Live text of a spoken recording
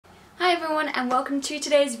Hi everyone and welcome to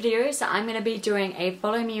today's video. So I'm going to be doing a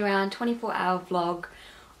follow me around 24-hour vlog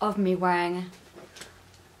of me wearing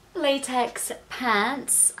latex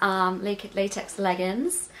pants, latex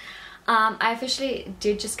leggings. I officially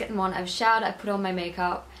did just get them on. I've showered, I put on my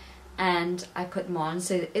makeup and I put them on.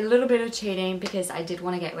 So a little bit of cheating because I did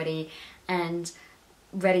want to get ready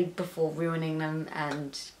before ruining them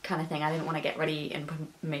and kind of thing. I didn't want to get ready and put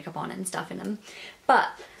makeup on and stuff in them. But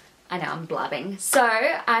I know I'm blabbing. So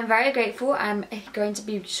I'm very grateful. I'm going to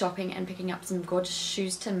be shopping and picking up some gorgeous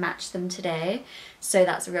shoes to match them today. So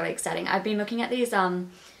that's really exciting. I've been looking at these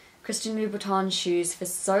Christian Louboutin shoes for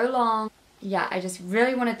so long. Yeah, I just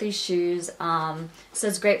really wanted these shoes. So I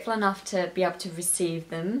was grateful enough to be able to receive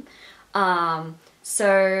them.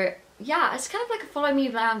 So yeah, it's kind of like a follow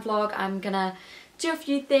me around vlog. I'm gonna do a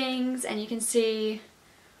few things and you can see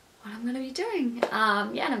what I'm going to be doing.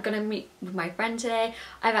 Yeah, and I'm going to meet with my friend today.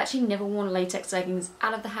 I've actually never worn latex leggings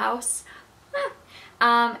out of the house.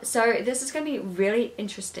 So this is going to be really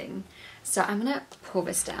interesting. So I'm going to pull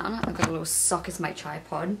this down. I've got a little sock as my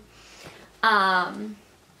tripod. So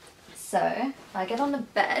if I get on the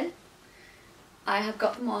bed, I have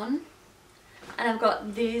got them on. And I've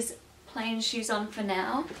got these plain shoes on for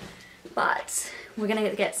now. But we're going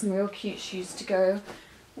to get some real cute shoes to go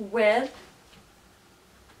with.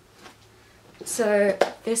 So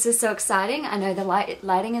this is so exciting. I know the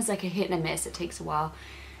lighting is like a hit and a miss. It takes a while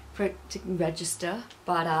for it to register,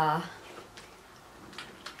 but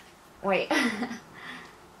wait.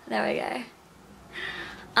 There we go.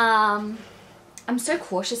 I'm so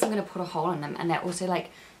cautious I'm gonna put a hole in them, and they're also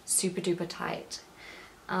like super duper tight.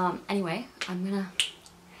 Anyway, I'm gonna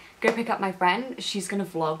go pick up my friend. She's gonna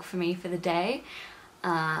vlog for me for the day.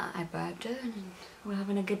 I bribed her and we're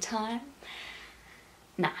having a good time.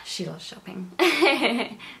 Nah, she loves shopping.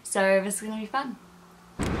 So this is gonna be fun.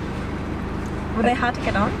 Were they hard to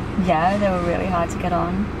get on? Yeah, they were really hard to get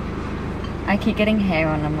on. I keep getting hair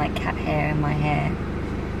on them, like cat hair in my hair.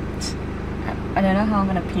 I don't know how I'm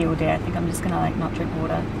gonna pee all day. I think I'm just gonna like not drink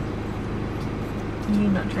water. You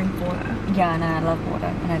not drink water? Yeah, no, I love water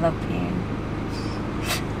and I love peeing.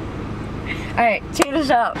 Alright, to the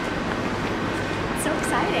shop. It's so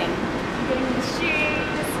exciting. I'm getting the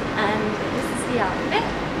shoes and this is the outfit.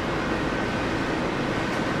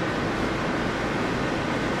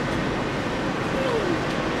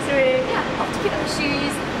 So yeah, off to pick up the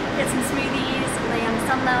shoes, get some smoothies, lay on the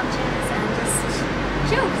sun lounges and just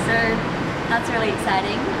chill. So that's really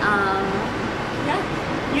exciting. Yeah,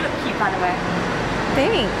 you look cute by the way.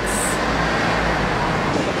 Thanks.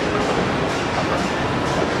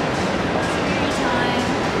 Smoothie time.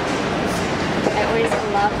 I always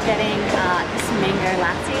love getting this mango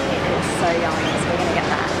latte. It is so yummy, so we're gonna get that.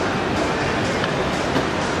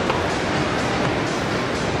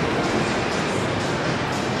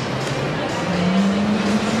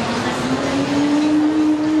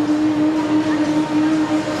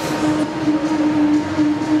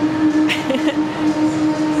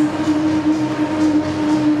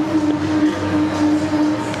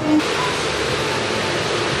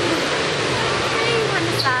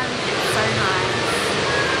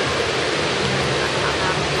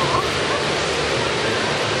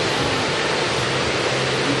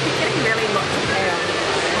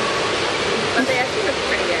 But they actually look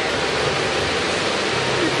pretty good.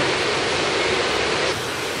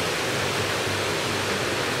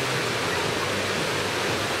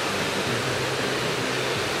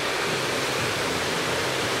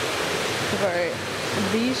 Bro,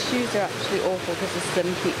 these shoes are actually awful because the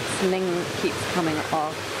sling keeps coming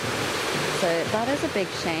off. So that is a big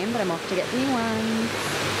shame, but I'm off to get new ones.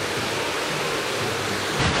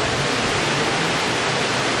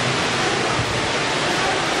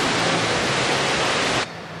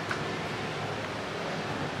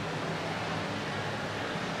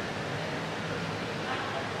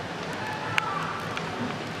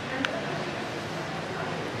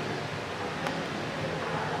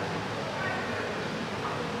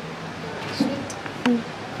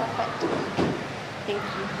 Perfect. Thank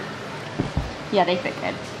you. Yeah, they fit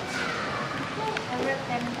good. I ripped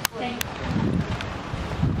them. Thank you.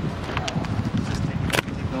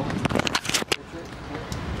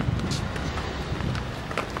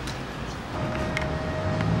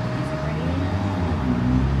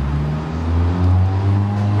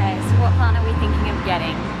 Okay, so what plant are we thinking of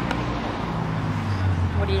getting?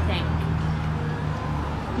 What do you think?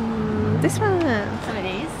 This one. Some of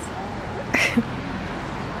these.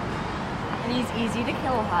 Are these easy to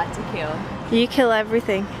kill or hard to kill? You kill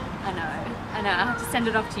everything. I know. I have to send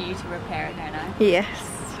it off to you to repair it, don't I? Yes.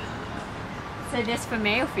 So this for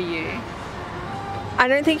me or for you? I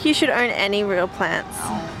don't think you should own any real plants.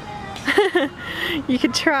 Oh. You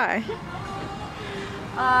could try.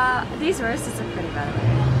 These roses are pretty, by the way.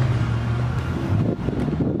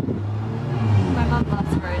 My mum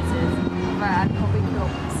loves roses, but I'd probably kill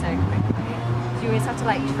them so quickly. You always have to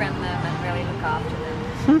like trim them and really look after them.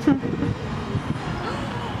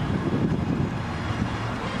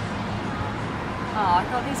 Oh, I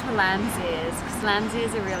thought these were lamb's ears, because lamb's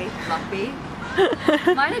ears are really fluffy.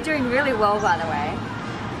 Mine are doing really well, by the way.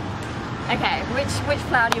 Okay, which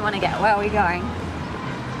flower do you want to get? Where are we going?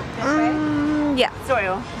 This way? Yeah.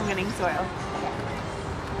 Soil. I'm getting soil. Okay.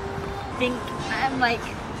 I think I'm like,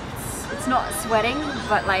 it's not sweating,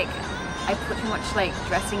 but like I put too much like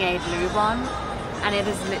dressing aid lube on, and it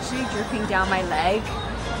is literally dripping down my leg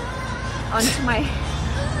onto my...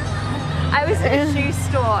 I was at a shoe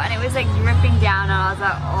store and it was like dripping down and I was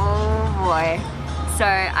like, oh boy. So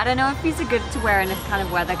I don't know if these are good to wear in this kind of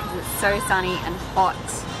weather because it's so sunny and hot.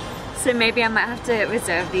 So maybe I might have to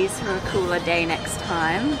reserve these for a cooler day next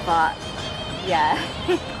time, but yeah.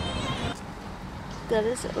 That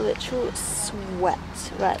is literal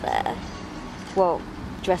sweat right there. Well,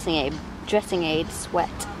 dressing aid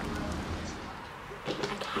sweat.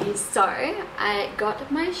 Okay, so I got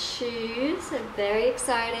my shoes. I'm very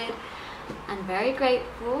excited and very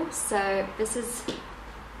grateful. So this is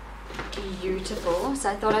beautiful. So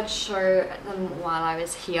I thought I'd show them while I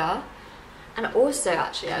was here. And also,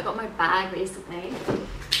 actually, I got my bag recently.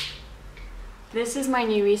 This is my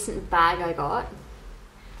new recent bag I got.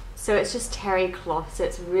 So it's just terry cloth, so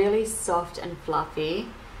it's really soft and fluffy.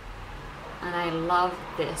 And I love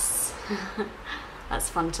this. That's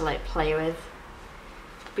fun to like play with.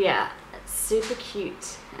 But yeah, it's super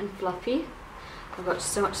cute and fluffy. I've got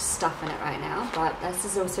so much stuff in it right now, but this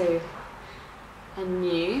is also a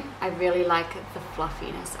new. I really like the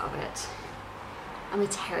fluffiness of it. I'm a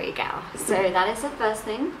terry gal. So that is the first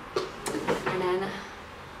thing. And then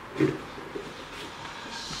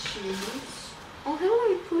shoes. Oh,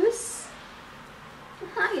 hello, puss.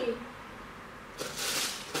 Hi.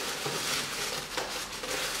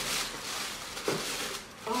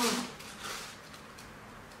 Oh,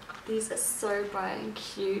 these are so bright and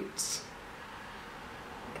cute.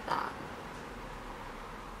 Look at that.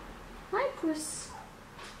 Hi, puss.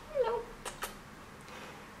 Hello.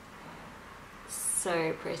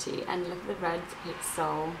 So pretty, and look at the red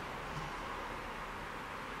pixel.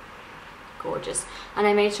 Gorgeous. And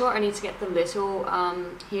I made sure I need to get the little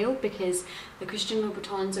heel because the Christian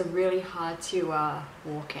Louboutins are really hard to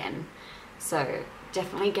walk in. So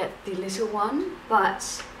definitely get the little one,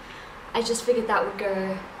 but I just figured that would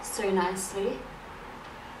go so nicely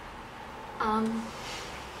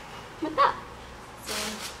with that. So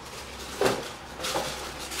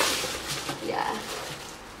yeah,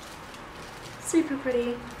 super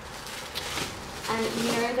pretty. And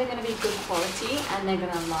you know they're going to be good quality and they're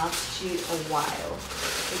going to last you a while.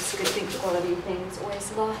 It's a good thing quality things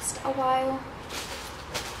always last a while.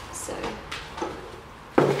 So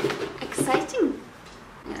exciting.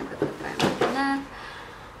 I'm going to put the phone back in there.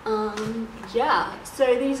 Yeah,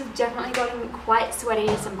 so these have definitely gotten quite sweaty,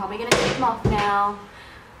 so I'm probably going to take them off now.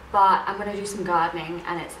 But I'm going to do some gardening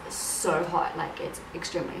and it's so hot, like it's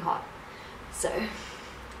extremely hot. So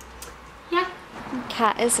yeah.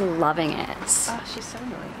 Cat is loving it. Oh, she's so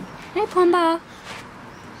annoying. Hey, Pumba.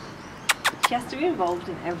 She has to be involved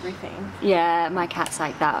in everything. Yeah, my cat's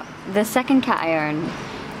like that. The second cat I own,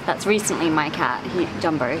 that's recently my cat,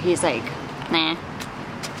 Jumbo, he's like, nah.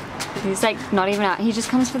 He's like not even out, he just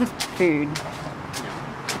comes for the food.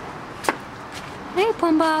 Hey,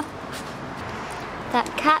 Pumba. That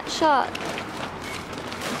cat shot.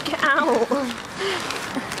 Ow.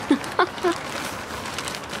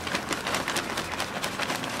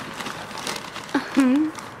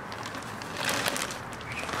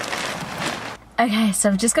 Okay, so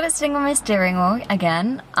I've just got it sitting on my steering wheel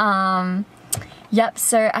again. Yep,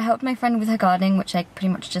 so I helped my friend with her gardening, which I pretty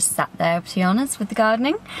much just sat there, to be honest, with the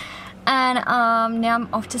gardening. And now I'm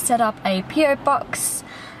off to set up a PO box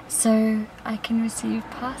so I can receive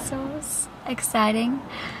parcels. Exciting.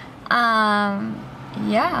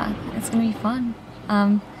 Yeah, it's gonna be fun.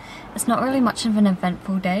 It's not really much of an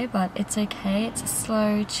eventful day, but it's okay. It's a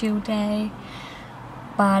slow, chill day.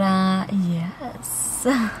 But yes.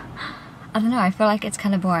 I don't know, I feel like it's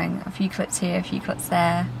kind of boring. A few clips here, a few clips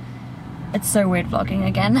there. It's so weird vlogging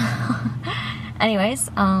again. Anyways,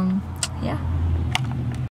 yeah.